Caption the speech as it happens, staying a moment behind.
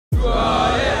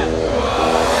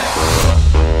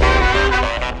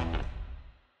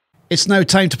It's now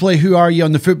time to play Who Are You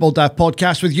on the Football Daft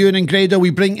podcast with Ewen and Grado. We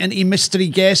bring in a mystery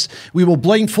guest. We will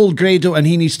blindfold Grado and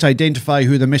he needs to identify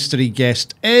who the mystery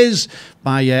guest is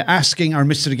by asking our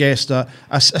mystery guest a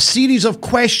series of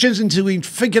questions until we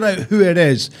figure out who it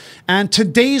is. And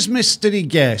today's mystery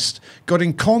guest got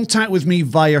in contact with me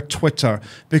via Twitter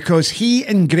because he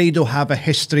and Grado have a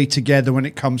history together when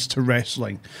it comes to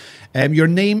wrestling. Your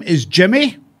name is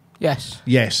Jimmy? Yes.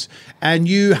 Yes. And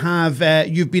you have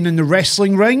you've been in the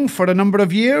wrestling ring for a number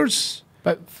of years?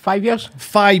 About 5 years.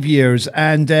 5 years.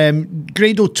 And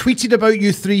Grado tweeted about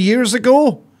you 3 years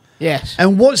ago? Yes.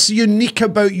 And what's unique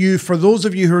about you, for those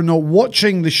of you who are not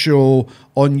watching the show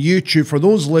on YouTube, for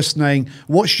those listening,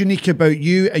 what's unique about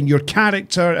you and your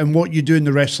character and what you do in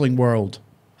the wrestling world?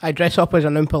 I dress up as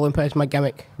an Oompa Loompa as my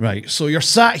gimmick. Right, so you're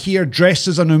sat here dressed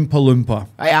as an Oompa Loompa.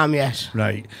 I am, yes.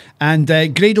 Right. And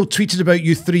Grado tweeted about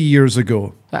you 3 years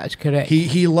ago. That is correct.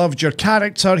 He loved your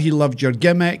character, he loved your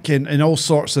gimmick and all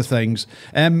sorts of things.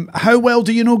 How well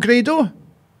do you know Grado?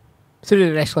 Through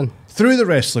the wrestling. Through the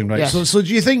wrestling, right. Yes. So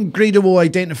do you think Grado will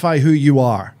identify who you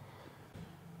are?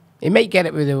 He might get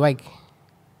it with the wig.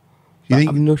 You think?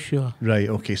 I'm not sure. Right,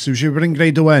 okay. So should we bring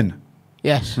Grado in?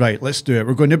 Yes. Right, let's do it.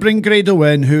 We're going to bring Grado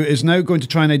in, who is now going to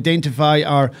try and identify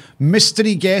our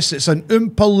mystery guest. It's an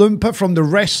Oompa Loompa from the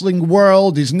wrestling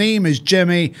world. His name is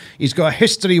Jimmy. He's got a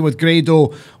history with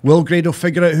Grado. Will Grado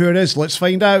figure out who it is? Let's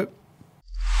find out.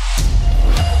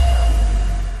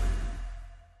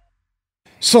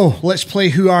 So, let's play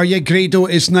Who Are You? Grado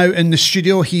is now in the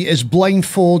studio. He is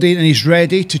blindfolded and he's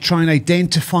ready to try and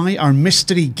identify our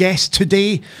mystery guest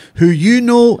today, who you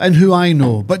know and who I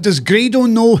know. But does Grado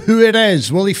know who it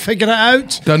is? Will he figure it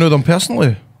out? Do I know them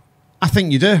personally? I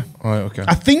think you do. All right, okay.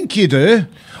 I think you do.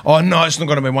 Oh, no, it's not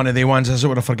going to be one of the ones, is it,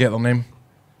 where I forget their name?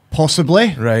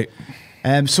 Possibly. Right.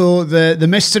 So the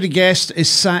mystery guest is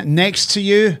sat next to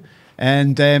you.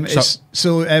 And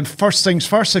first things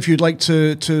first, if you'd like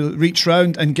to reach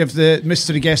round and give the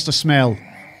mystery guest a smell.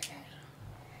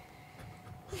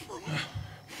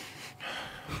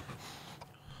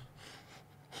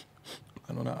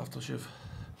 I know that aftershave.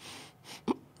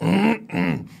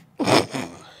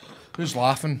 Who's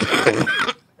laughing?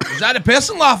 Is that the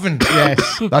person laughing?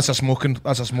 Yes. That's a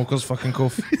smoker's fucking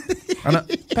cough.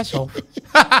 Innit? Piss off.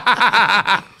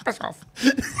 Piss off.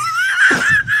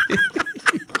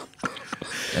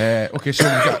 Okay,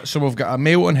 so we've got a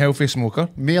male unhealthy smoker.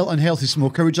 Male unhealthy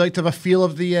smoker. Would you like to have a feel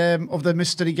of the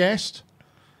mystery guest?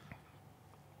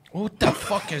 What the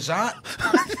fuck is that?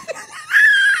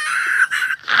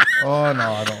 Oh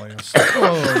no, I don't like this.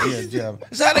 Oh dear.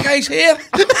 Is that the guy's hair?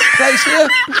 Guy's hair?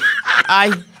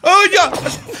 Aye. Oh yeah.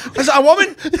 Is that a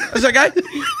woman? Is that a guy?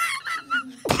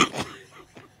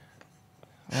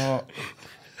 Oh.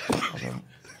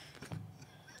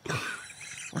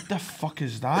 What the fuck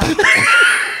is that?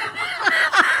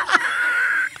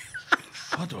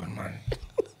 Hold on, man.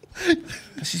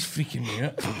 This is freaking me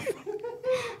out.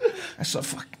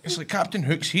 It's like Captain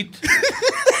Hook's heat.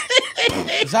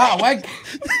 Is that a wig?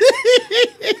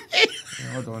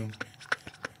 Yeah, hold on.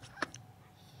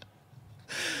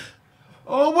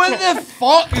 Oh, what the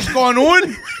fuck is going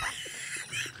on?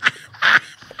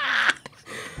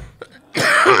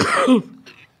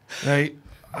 Right.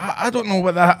 I don't know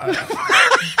what that...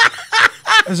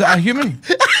 Is it a human?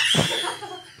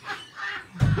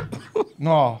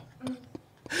 No.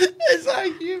 Is that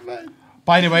a human?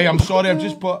 By the way, I'm sorry, I've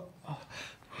just put...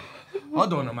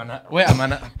 Hold on a minute. Wait a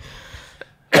minute.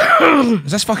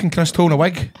 Is this fucking Chris Toll in a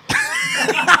wig?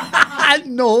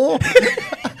 No.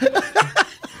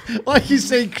 Why are you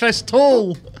saying Chris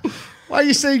Toll? Why are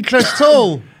you saying Chris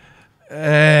Toll?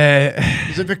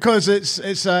 Is it because it's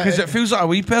because it feels like a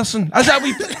wee person? Is that a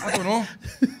wee? I don't know.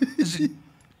 Is it?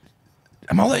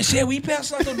 Am I allowed to say a wee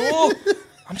person? I don't know.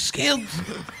 I'm scared.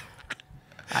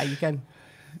 Aye, you can.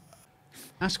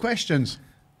 Ask questions,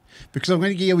 because I'm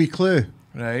going to give you a wee clue.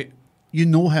 Right. You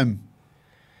know him.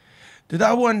 Did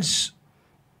I once?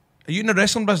 Are you in the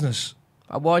wrestling business?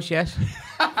 I was, yes.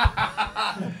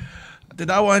 Did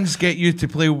I once get you to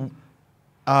play?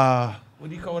 What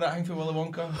do you call that thing for Willy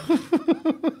Wonka?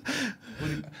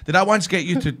 Did I once get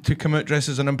you to come out dressed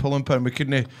as an Oompa Loompa and we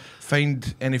couldn't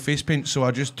find any face paint, so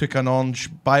I just took an orange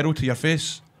biro to your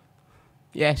face?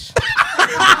 Yes.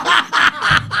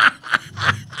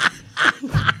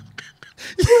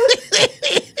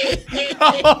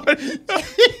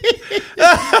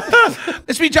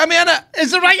 It's me, Jimmy, innit?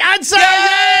 Is the right answer?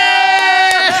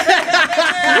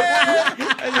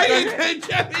 How you doing,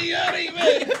 Jimmy? You alright,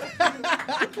 mate?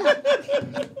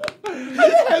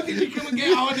 How did you come and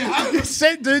get on the him?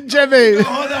 Sit down, Jimmy.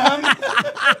 On the him.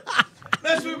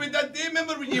 That's what we did. Do you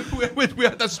remember when you we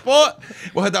had a spot.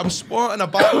 We had a spot in a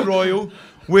battle royal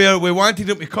where we wanted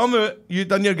him to come out. You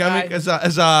done your gimmick as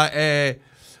a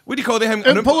what do you call them?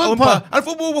 Oompa Loompa. And I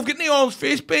thought, well, we've got no orange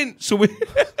face paint, so we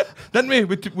didn't we?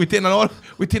 We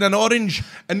take an orange,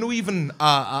 and not even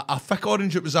a thick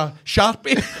orange. It was a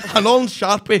Sharpie, an orange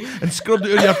Sharpie, and scrubbed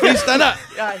it out of your face, didn't it?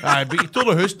 Aye, but you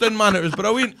tore the house down, man. It was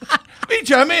brilliant. Hey,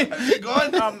 Jimmy, how's it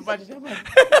going?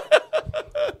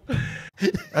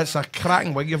 It's a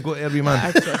cracking wig you've got there, wee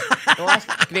man.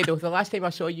 The last time I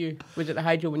saw you was at the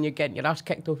Hydro when you're getting your ass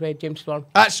kicked over James Storm.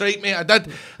 That's right, mate, I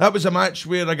did. That was a match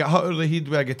where I got hit over the head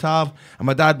with a guitar, and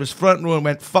my dad was front row and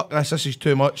went, fuck this is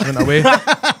too much, and went away.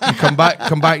 And come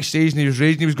backstage, and he was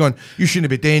raised, and he was going, you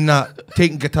shouldn't be doing that,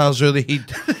 taking guitars over the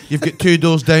head. You've got 2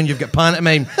 doors down, you've got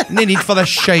pantomime, no need for this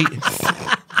shite.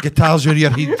 Guitars over your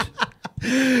head.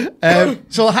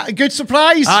 So good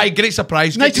surprise. Aye, great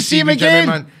surprise. Nice Good to see him you, again.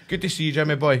 Jimmy, man. Good to see you,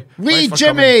 Jimmy boy. Wee Thanks for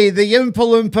Jimmy, the Oompa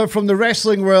Loompa from the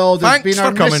wrestling world, has Thanks been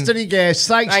our for coming. mystery guest.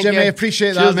 Thanks, Thank Jimmy. you.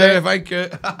 Appreciate Cheers, that, mate. Jimmy. Thank you.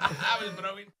 That was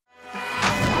brilliant.